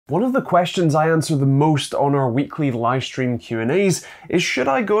One of the questions I answer the most on our weekly livestream Q&As is, should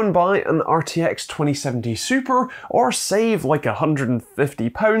I go and buy an RTX 2070 Super or save like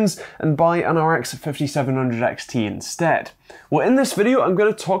 £150 and buy an RX 5700 XT instead? Well, in this video, I'm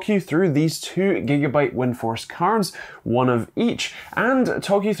going to talk you through these two Gigabyte WindForce cards, one of each, and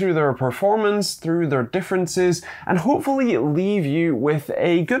talk you through their performance, through their differences, and hopefully leave you with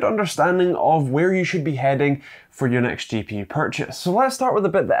a good understanding of where you should be heading for your next GPU purchase. So let's start with the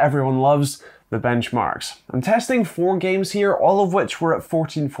bit that everyone loves, the benchmarks. I'm testing 4 games here, all of which were at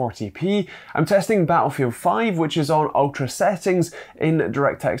 1440p. I'm testing Battlefield 5, which is on ultra settings in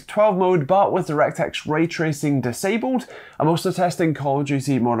DirectX 12 mode, but with DirectX ray tracing disabled. I'm also testing Call of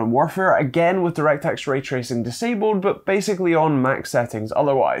Duty Modern Warfare, again with DirectX ray tracing disabled, but basically on max settings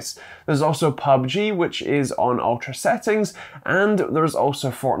otherwise. There's also PUBG, which is on ultra settings, and there's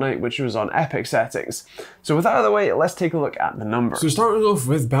also Fortnite, which was on epic settings. So with that out of the way, let's take a look at the numbers. So starting off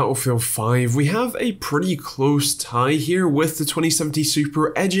with Battlefield 5, we have a pretty close tie here with the 2070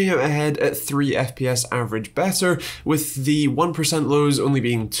 Super edging out ahead at 3 FPS average better, with the 1% lows only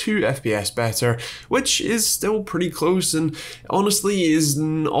being 2 FPS better, which is still pretty close and honestly is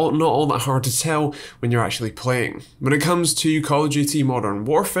not all that hard to tell when you're actually playing. When it comes to Call of Duty Modern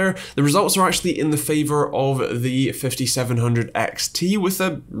Warfare, the results are actually in the favor of the 5700 XT with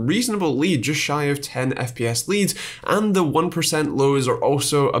a reasonable lead, just shy of 10 FPS lead, and the 1% lows are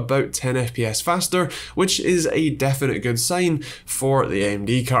also about 10 FPS faster, which is a definite good sign for the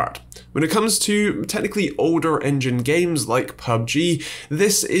AMD card. When it comes to technically older engine games like PUBG,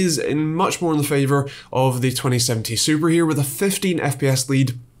 this is much more in the favour of the 2070 Super here with a 15 FPS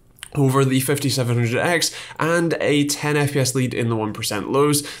lead over the 5700X and a 10 FPS lead in the 1%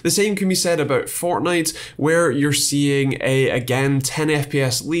 lows. The same can be said about Fortnite, where you're seeing again 10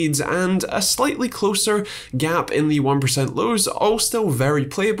 FPS leads and a slightly closer gap in the 1% lows, all still very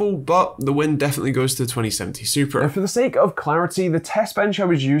playable, but the win definitely goes to the 2070 Super. Now, for the sake of clarity, the test bench I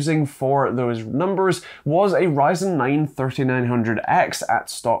was using for those numbers was a Ryzen 9 3900X at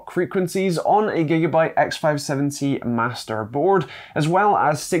stock frequencies on a Gigabyte X570 master board, as well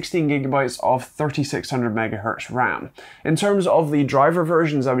as 16 gigabytes of 3600 megahertz RAM. In terms of the driver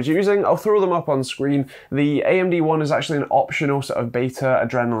versions I was using, I'll throw them up on screen. The AMD one is actually an optional sort of beta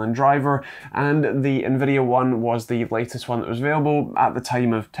Adrenalin driver, and the Nvidia one was the latest one that was available at the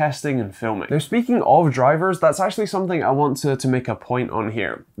time of testing and filming. Now, speaking of drivers, that's actually something I want to make a point on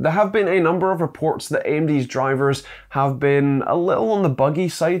here. There have been a number of reports that AMD's drivers have been a little on the buggy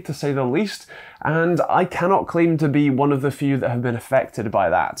side, to say the least, and I cannot claim to be one of the few that have been affected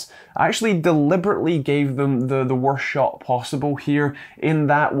by that. I actually deliberately gave them the worst shot possible here, in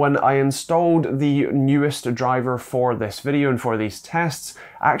that when I installed the newest driver for this video and for these tests,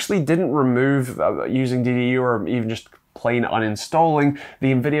 I actually didn't remove using DDU or even just plain uninstalling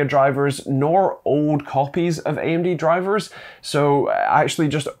the Nvidia drivers, nor old copies of AMD drivers. So I actually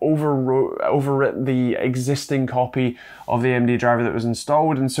just overwrit the existing copy of the AMD driver that was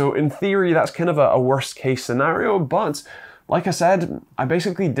installed. And so in theory, that's kind of a worst case scenario, but like I said, I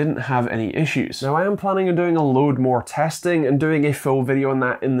basically didn't have any issues. Now, I am planning on doing a load more testing and doing a full video on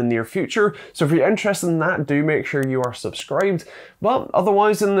that in the near future, so if you're interested in that, do make sure you are subscribed. But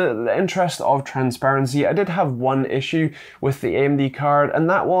otherwise, in the interest of transparency, I did have one issue with the AMD card, and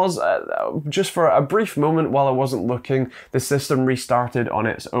that was, just for a brief moment while I wasn't looking, the system restarted on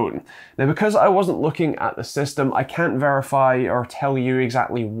its own. Now, because I wasn't looking at the system, I can't verify or tell you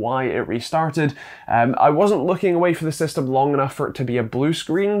exactly why it restarted. I wasn't looking away for the system long enough for it to be a blue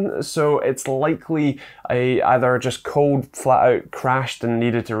screen, so it's likely either just cold flat out crashed and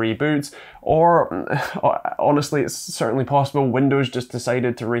needed to reboot, or honestly it's certainly possible Windows just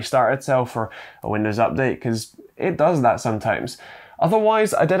decided to restart itself for a Windows update, because it does that sometimes.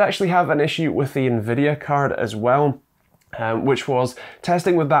 Otherwise, I did actually have an issue with the Nvidia card as well, which was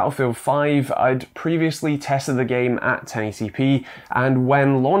testing with Battlefield 5. I'd previously tested the game at 1080p, and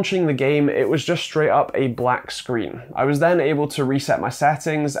when launching the game, it was just straight up a black screen. I was then able to reset my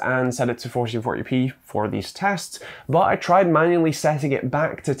settings and set it to 1440p for these tests, but I tried manually setting it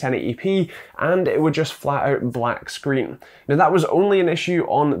back to 1080p, and it would just flat out black screen. Now, that was only an issue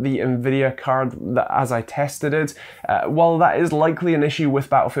on the Nvidia card as I tested it. While that is likely an issue with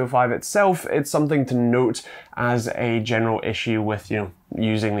Battlefield 5 itself, it's something to note as a general issue with,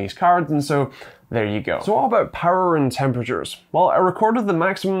 using these cards, and so there you go. So what about power and temperatures? Well, I recorded the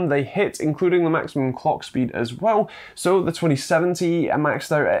maximum they hit, including the maximum clock speed as well. So the 2070 I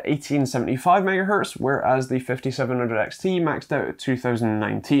maxed out at 1875 MHz, whereas the 5700 XT maxed out at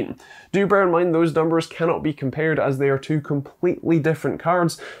 2019. Do bear in mind those numbers cannot be compared as they are two completely different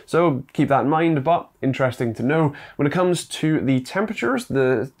cards, so keep that in mind, but interesting to know. When it comes to the temperatures,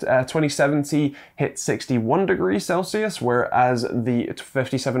 the 2070 hit 61 degrees Celsius, whereas the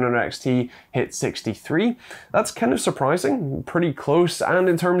 5700 XT hit 63. That's kind of surprising, pretty close. And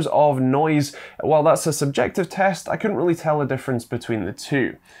in terms of noise, while that's a subjective test, I couldn't really tell a difference between the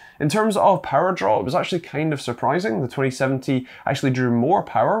two. In terms of power draw, it was actually kind of surprising. The 2070 actually drew more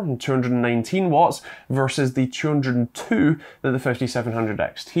power, 219 watts, versus the 202 that the 5700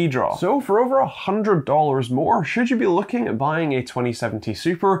 XT draw. So for over $100 more, should you be looking at buying a 2070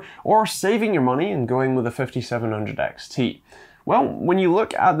 Super or saving your money and going with a 5700 XT? Well, when you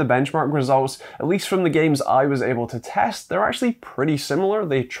look at the benchmark results, at least from the games I was able to test, they're actually pretty similar.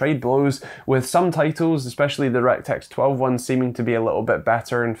 They trade blows, with some titles, especially the RTX 12 ones, seeming to be a little bit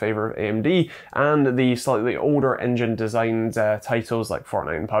better in favor of AMD, and the slightly older engine designed titles like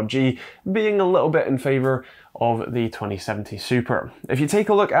Fortnite and PUBG being a little bit in favor of the 2070 Super. If you take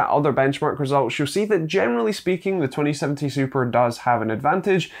a look at other benchmark results, you'll see that generally speaking, the 2070 Super does have an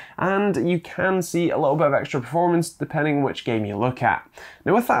advantage, and you can see a little bit of extra performance depending on which game you look at.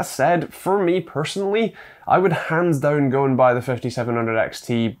 Now with that said, for me personally, I would hands down go and buy the 5700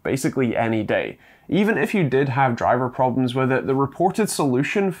 XT basically any day. Even if you did have driver problems with it, the reported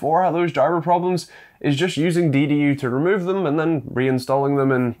solution for those driver problems is just using DDU to remove them and then reinstalling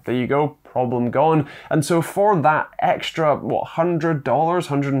them, and there you go, problem gone. And so for that extra, what, $100,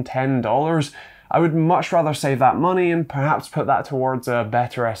 $110, I would much rather save that money and perhaps put that towards a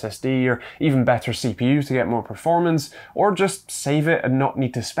better SSD or even better CPU to get more performance, or just save it and not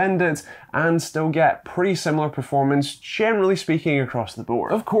need to spend it and still get pretty similar performance, generally speaking, across the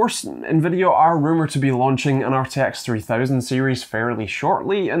board. Of course, Nvidia are rumored to be launching an RTX 3000 series fairly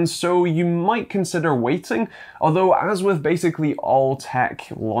shortly, and so you might consider waiting, although as with basically all tech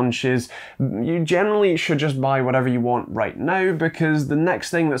launches, you generally should just buy whatever you want right now, because the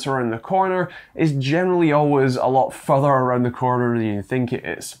next thing that's around the corner is generally always a lot further around the corner than you think it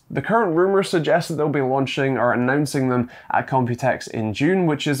is. The current rumors suggest that they'll be launching or announcing them at Computex in June,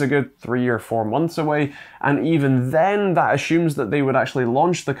 which is a good 3 or 4 months away, and even then that assumes that they would actually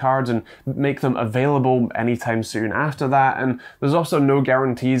launch the cards and make them available anytime soon after that, and there's also no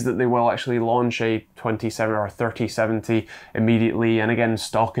guarantees that they will actually launch a 27 or 3070 immediately, and again,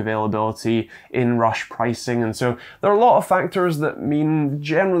 stock availability, in-rush pricing, and so there are a lot of factors that mean,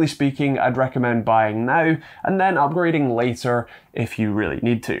 generally speaking, I'd recommend buying now and then upgrading later if you really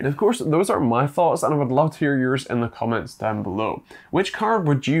need to. And of course, those are my thoughts, and I would love to hear yours in the comments down below. Which card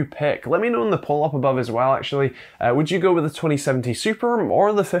would you pick? Let me know in the poll up above as well, actually. Would you go with the 2070 Super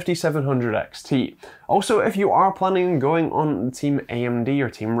or the 5700 XT? Also, if you are planning on going on Team AMD or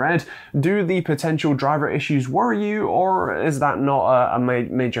Team Red, do the potential driver issues worry you, or is that not a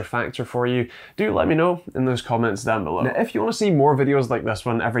major factor for you? Do let me know in those comments down below. Now, if you want to see more videos like this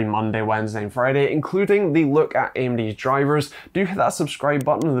one every Monday, Wednesday, and Friday, including the look at AMD's drivers, do hit that subscribe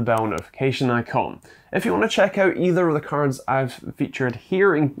button and the bell notification icon. If you want to check out either of the cards I've featured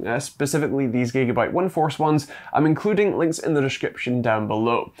here, specifically these Gigabyte WindForce ones, I'm including links in the description down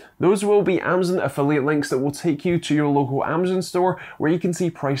below. Those will be Amazon affiliate links that will take you to your local Amazon store, where you can see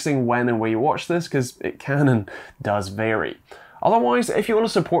pricing when and where you watch this, because it can and does vary. Otherwise, if you want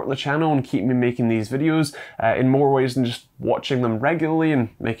to support the channel and keep me making these videos in more ways than just watching them regularly and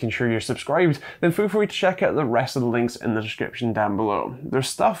making sure you're subscribed, then feel free to check out the rest of the links in the description down below. There's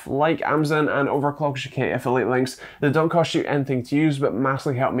stuff like Amazon and Overclockers UK affiliate links that don't cost you anything to use but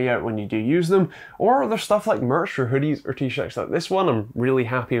massively help me out when you do use them, or there's stuff like merch for hoodies or t-shirts like this one. I'm really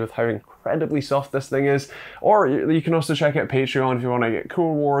happy with how incredibly soft this thing is. Or you can also check out Patreon if you want to get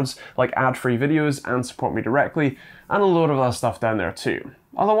cool rewards like ad-free videos and support me directly, and a load of other stuff down there too.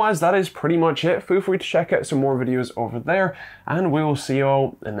 Otherwise, that is pretty much it. Feel free to check out some more videos over there, and we will see you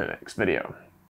all in the next video.